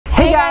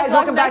Hey guys,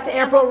 welcome back to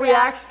Ample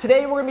Reacts.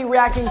 Today we're gonna be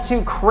reacting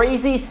to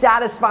crazy,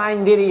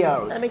 satisfying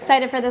videos. I'm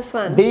excited for this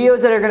one.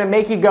 Videos that are gonna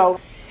make you go,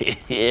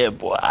 yeah,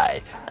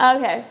 boy.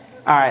 Okay.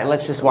 All right,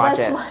 let's just watch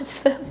it. Let's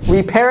watch them.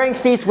 Repairing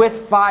seats with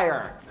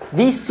fire.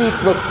 These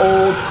seats look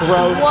old,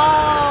 gross.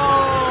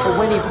 Whoa. But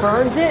when he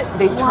burns it,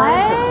 they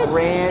turn into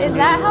brand new. Is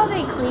that how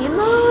they clean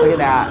those? Look at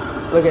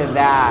that. Look at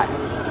that.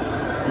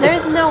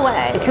 There's no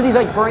way. It's because he's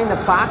like burning the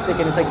plastic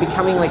and it's like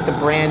becoming like the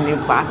brand new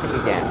plastic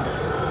again.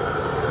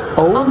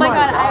 Oh my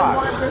god, I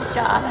want this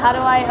job. How do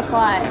I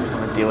apply? I just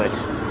want to do it.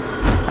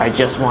 I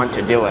just want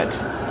to do it.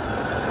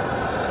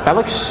 That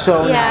looks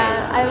so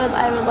nice. Yeah,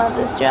 I would love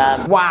this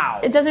job. Wow.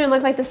 It doesn't even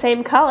look like the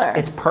same color.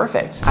 It's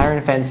perfect. Iron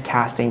fence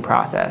casting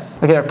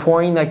process. Look, they're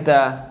pouring like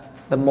the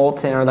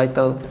molten or like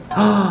the.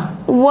 Whoa.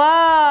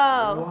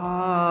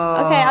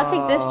 Whoa. Okay, I'll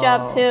take this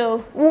job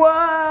too.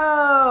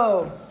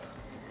 Whoa.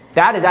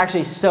 That is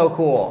actually so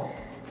cool.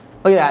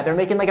 Look at that, they're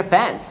making like a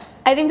fence.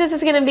 I think this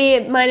is gonna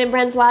be mine and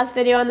Brent's last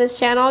video on this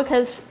channel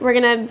because we're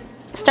gonna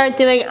start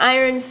doing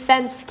iron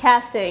fence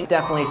casting.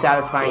 Definitely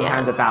satisfying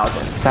times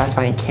 1,000.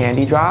 Satisfying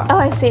candy drop. Oh,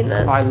 I've seen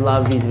this. Oh, I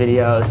love these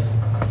videos.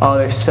 Oh,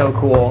 they're so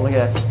cool. Look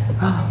at this.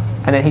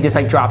 And then he just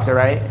like drops it,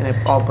 right? And it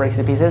all breaks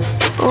to pieces.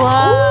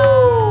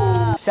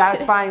 Whoa.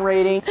 Satisfying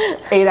rating,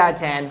 8 out of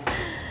 10.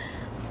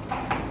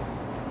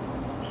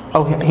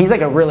 Oh, he's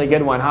like a really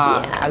good one,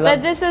 huh? Yeah,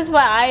 but this is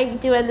what I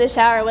do in the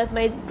shower with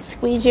my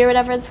squeegee or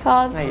whatever it's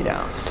called. No, you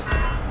don't.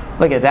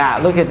 Look at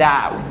that. Look at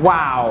that.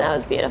 Wow. That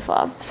was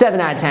beautiful. 7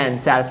 out of 10.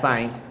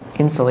 Satisfying.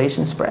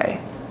 Insulation spray.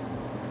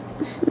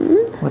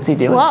 What's he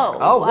doing? Whoa.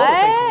 Oh, what? Whoa,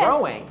 it's like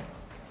growing.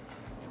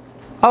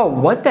 Oh,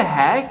 what the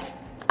heck?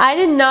 I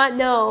did not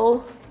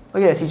know.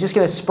 Look at this. He's just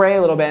going to spray a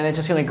little bit and it's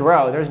just going to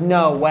grow. There's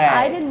no way.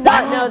 I did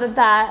not know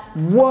that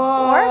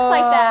Whoa. works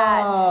like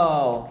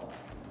that.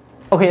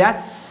 Okay,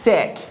 that's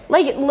sick.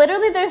 Like,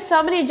 literally, there's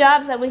so many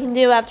jobs that we can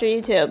do after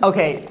YouTube.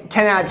 Okay,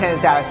 10 out of 10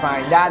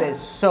 satisfying. That is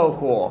so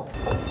cool.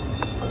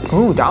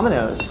 Ooh,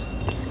 dominoes.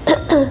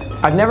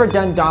 I've never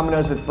done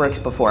dominoes with bricks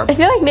before. I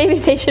feel like maybe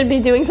they should be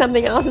doing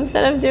something else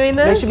instead of doing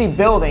this. They should be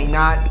building,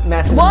 not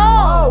messing.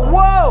 Whoa!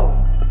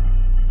 Whoa!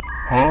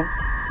 Huh?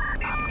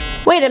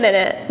 Wait a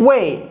minute.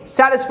 Wait,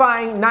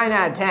 satisfying 9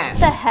 out of 10. What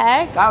the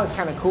heck? That was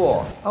kind of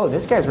cool. Oh,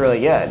 this guy's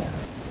really good.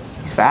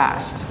 He's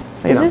fast.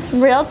 Is this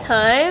real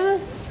time?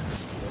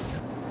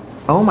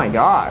 Oh my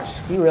gosh,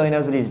 he really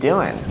knows what he's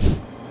doing.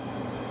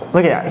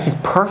 Look at that, he's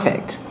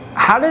perfect.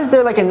 How does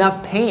there like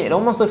enough paint? It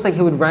almost looks like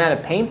he would run out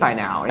of paint by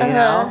now, you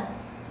know?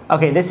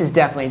 Okay, this is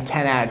definitely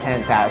 10 out of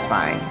 10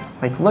 satisfying.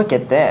 Like, look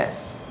at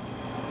this.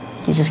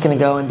 He's just gonna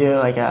go and do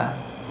like a...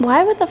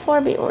 Why would the floor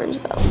be orange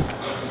though?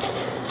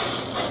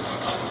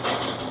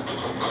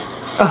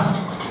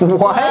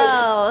 What?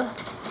 Oh.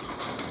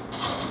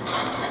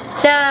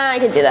 Nah, I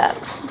can do that.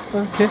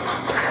 Okay.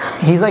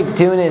 He's like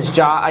doing his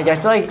job. Like, I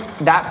feel like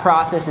that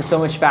process is so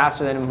much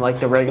faster than like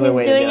the regular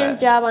way to do it. He's doing his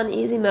job on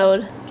easy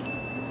mode.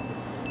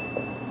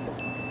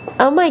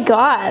 Oh my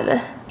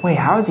god. Wait,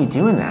 how is he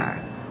doing that?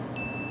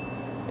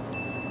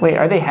 Wait,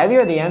 are they heavy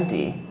or are they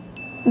empty?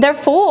 They're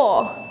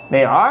full.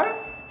 They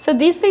are? So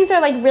these things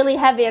are like really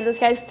heavy and this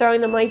guy's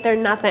throwing them like they're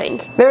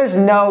nothing. There's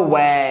no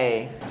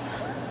way.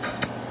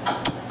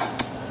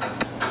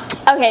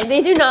 Okay,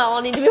 they do not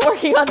all need to be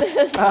working on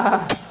this.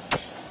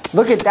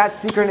 Look at that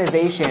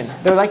synchronization.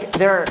 They're like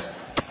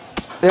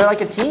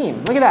a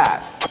team. Look at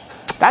that.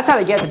 That's how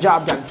they get the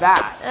job done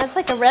fast. That's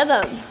like a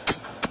rhythm.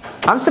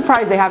 I'm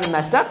surprised they haven't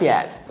messed up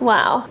yet.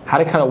 Wow. How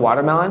to cut a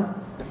watermelon?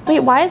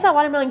 Wait, why is that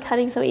watermelon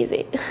cutting so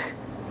easy?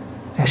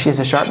 Yeah, she has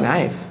a sharp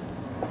knife.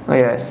 Look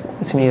at this.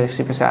 It's gonna be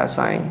super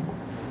satisfying.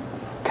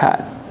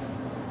 Cut.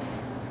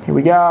 Here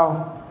we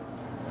go.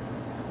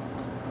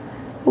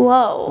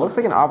 Whoa. Looks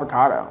like an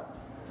avocado.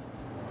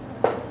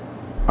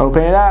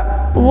 Open it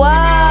up.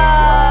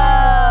 Whoa.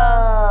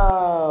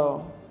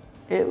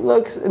 It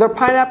looks, they're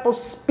pineapple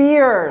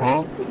spears.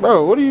 Huh?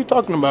 Bro, what are you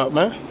talking about,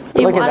 man?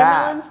 Look at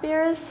watermelon that.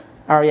 spears?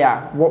 Oh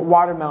yeah,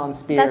 watermelon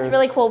spears. That's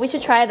really cool. We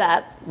should try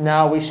that.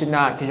 No, we should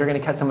not, because you're gonna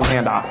cut someone's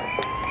hand off.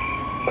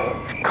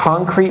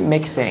 Concrete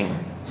mixing.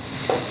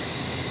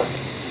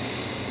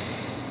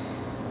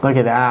 Look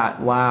at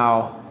that,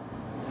 wow.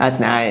 That's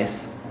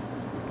nice.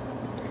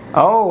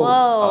 Oh,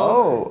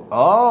 whoa.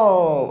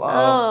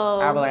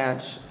 Oh.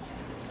 Avalanche.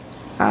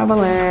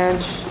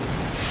 Avalanche.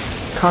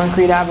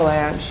 Concrete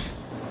avalanche.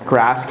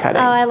 Grass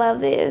cutting. Oh, I love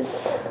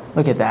these.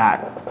 Look at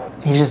that.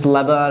 He's just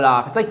leveling it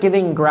off. It's like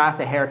giving grass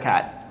a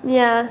haircut.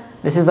 Yeah.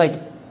 This is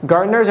like,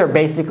 gardeners are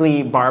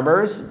basically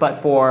barbers, but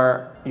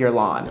for your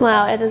lawn.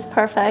 Wow, it is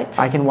perfect.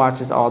 I can watch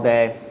this all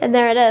day. And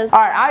there it is. All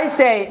right, I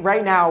say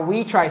right now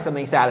we try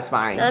something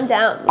satisfying. I'm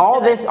down. All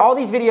these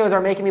videos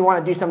are making me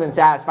want to do something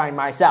satisfying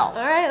myself.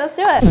 All right, let's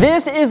do it.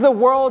 This is the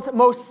world's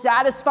most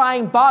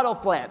satisfying bottle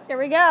flip. Here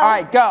we go. All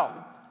right, go.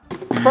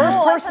 First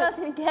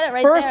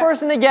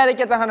person to get it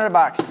gets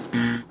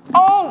 $100.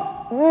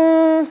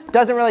 Oh,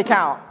 doesn't really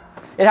count.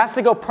 It has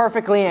to go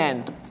perfectly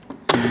in.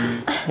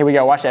 Here we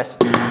go, watch this.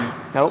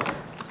 Nope.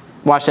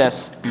 Watch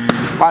this.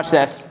 Watch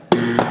this.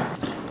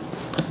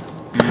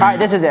 All right,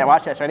 this is it.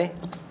 Watch this. Ready?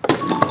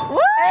 Woo!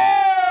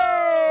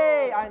 Hey!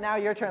 now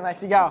your turn,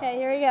 Lexi, go. Okay,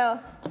 here we go.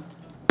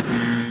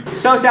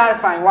 So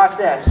satisfying, watch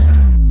this.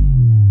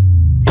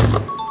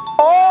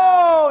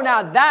 Oh,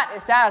 now that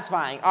is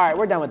satisfying. All right,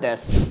 we're done with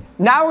this.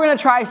 Now we're gonna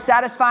try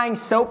satisfying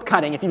soap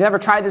cutting. If you've never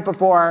tried this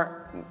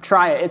before,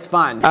 try it, it's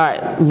fun. All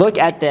right, look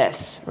at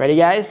this. Ready,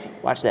 guys?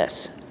 Watch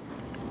this.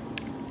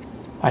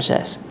 Watch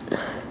this.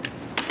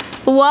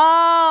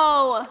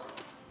 Whoa! Look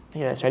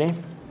at this, ready?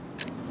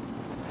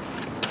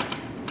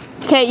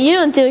 Okay, you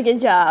don't do a good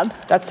job.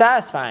 That's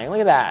satisfying, look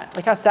at that.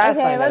 Look how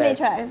satisfying that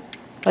is. Okay, let me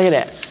Look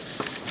at it.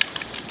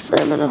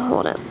 try. I'm gonna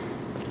hold it.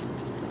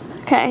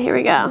 Okay, here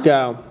we go.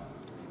 Go.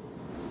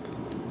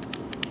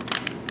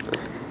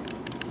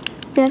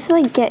 You have to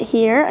like get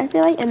here, I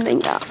feel like, and then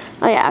go.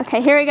 Oh yeah,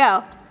 okay, here we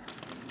go.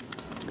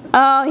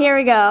 Oh, here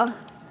we go.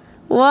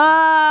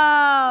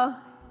 Whoa!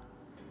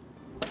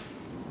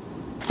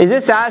 Is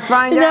it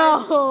satisfying,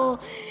 guys? No,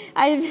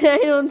 I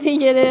don't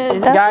think it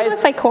is. That Guys,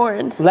 looks like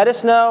corn. Let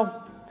us know.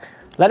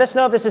 Let us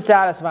know if this is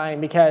satisfying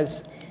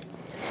because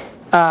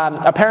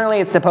apparently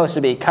it's supposed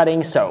to be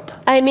cutting soap.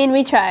 I mean,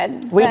 we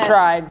tried. We but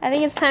tried. I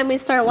think it's time we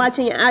start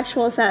watching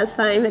actual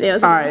satisfying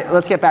videos. All right,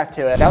 let's get back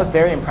to it. That was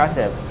very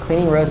impressive.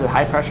 Cleaning roads with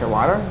high pressure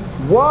water.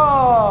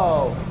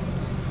 Whoa!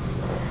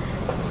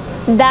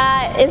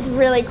 That is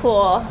really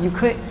cool. You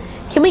could.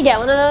 Can we get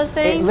one of those It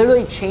things?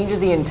 literally changes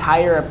the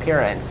entire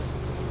appearance.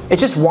 It's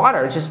just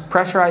water. It's just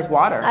pressurized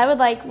water. I would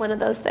like one of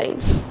those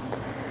things.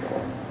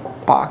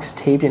 Box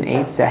taped in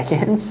 8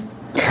 seconds.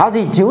 How's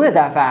he doing it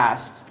that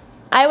fast?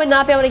 I would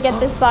not be able to get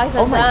this box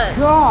Oh my undone.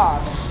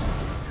 gosh!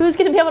 Who's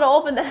gonna be able to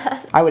open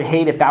that? I would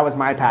hate if that was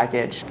my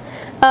package.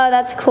 Oh,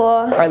 that's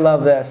cool. I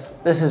love this.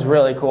 This is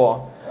really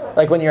cool.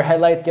 Like when your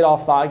headlights get all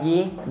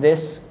foggy,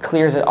 this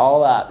clears it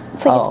all up.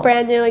 It's like it's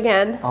brand new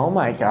again. Oh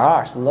my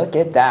gosh, look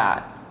at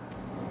that.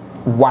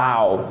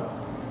 Wow.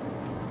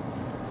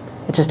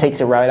 It just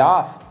takes it right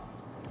off.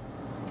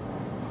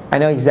 I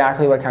know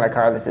exactly what kind of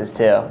car this is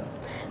too.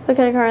 What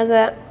kind of car is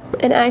it?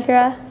 An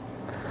Acura?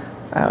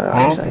 I don't know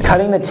actually.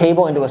 Cutting the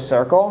table into a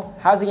circle?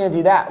 How's he gonna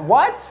do that?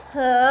 What?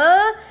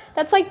 Huh?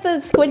 That's like the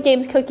Squid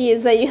Games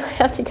cookies that you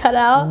have to cut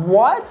out.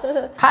 What?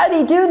 How did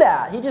he do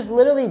that? He just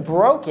literally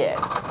broke it.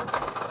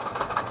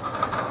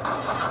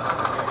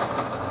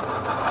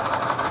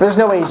 There's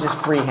no way he's just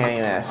freehanding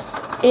this.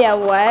 Yeah,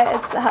 what?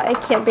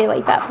 It can't be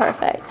like that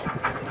perfect.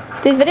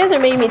 These videos are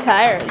making me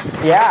tired.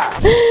 Yeah.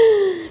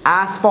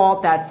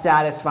 Asphalt, that's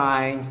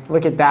satisfying.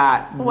 Look at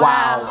that.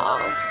 Wow.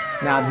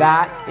 Now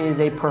that is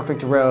a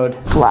perfect road.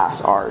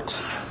 Glass art.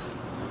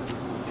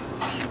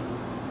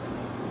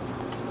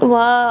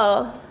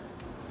 Whoa.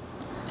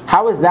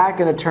 How is that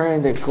gonna turn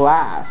into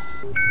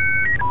glass?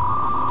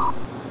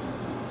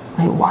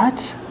 Wait,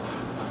 what?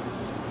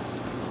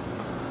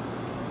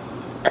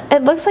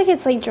 It looks like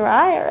it's like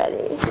dry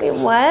already. Wait,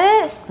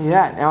 what?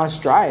 Yeah, now it's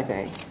dry, I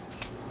think.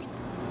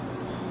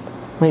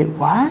 Wait,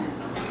 what?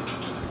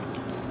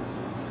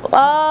 Whoa.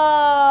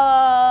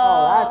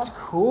 Oh, that's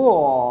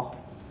cool.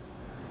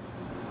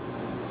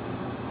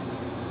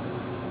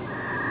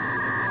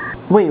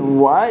 Wait,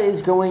 what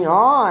is going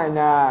on?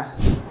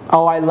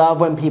 Oh, I love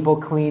when people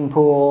clean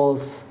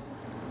pools.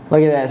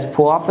 Look at this,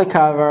 pull off the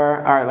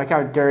cover. All right, look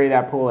how dirty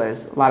that pool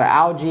is. A lot of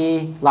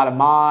algae, a lot of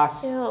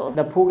moss. Ew.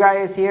 The pool guy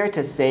is here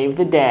to save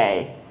the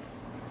day.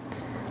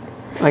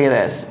 Look at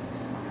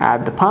this,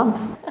 add the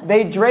pump.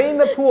 They drain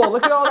the pool,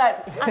 look at all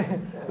that,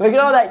 look at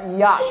all that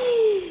yuck.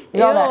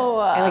 Look at all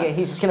that. And look at,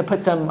 he's just gonna put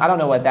some, I don't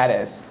know what that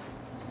is.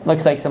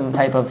 Looks like some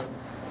type of,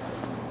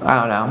 I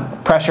don't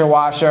know, pressure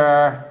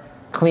washer,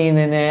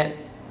 cleaning it.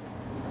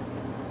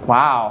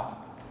 Wow,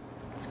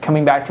 it's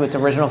coming back to its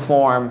original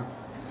form.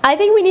 I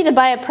think we need to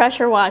buy a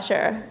pressure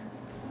washer.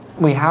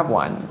 We have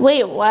one.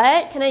 Wait,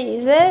 what? Can I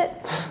use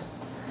it?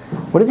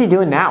 What is he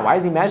doing now? Why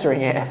is he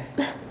measuring it?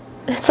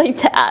 It's like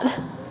Dad.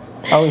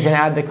 Oh, he's gonna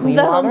add the clean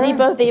The water? Home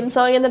Depot theme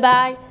song in the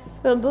back.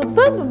 Boom, boom,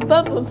 boom,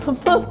 boom, boom, boom,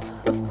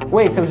 boom.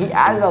 Wait, so he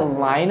added a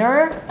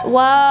liner? Whoa.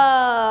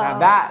 Now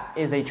that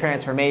is a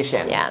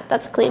transformation. Yeah,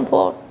 that's a clean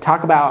pool.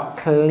 Talk about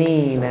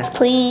clean. It's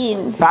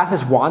clean.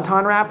 Fastest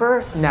wonton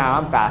wrapper? No,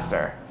 I'm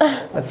faster.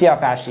 Let's see how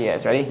fast she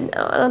is. Ready?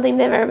 No, I don't think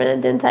they've ever been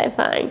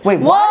identifying. Wait,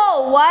 what?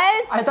 Whoa,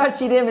 what? I thought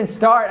she didn't even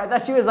start. I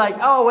thought she was like,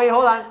 oh, wait,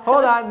 hold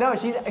on. No,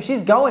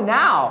 she's going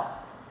now.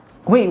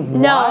 Wait, what?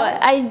 No,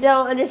 I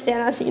don't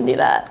understand how she can do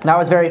that. That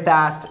was very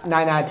fast.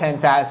 9 out of 10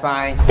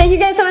 satisfying. Thank you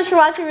guys so much for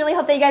watching. Really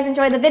hope that you guys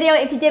enjoyed the video.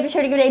 If you did, be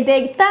sure to give it a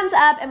big thumbs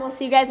up, and we'll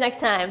see you guys next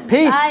time.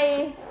 Peace.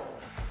 Bye.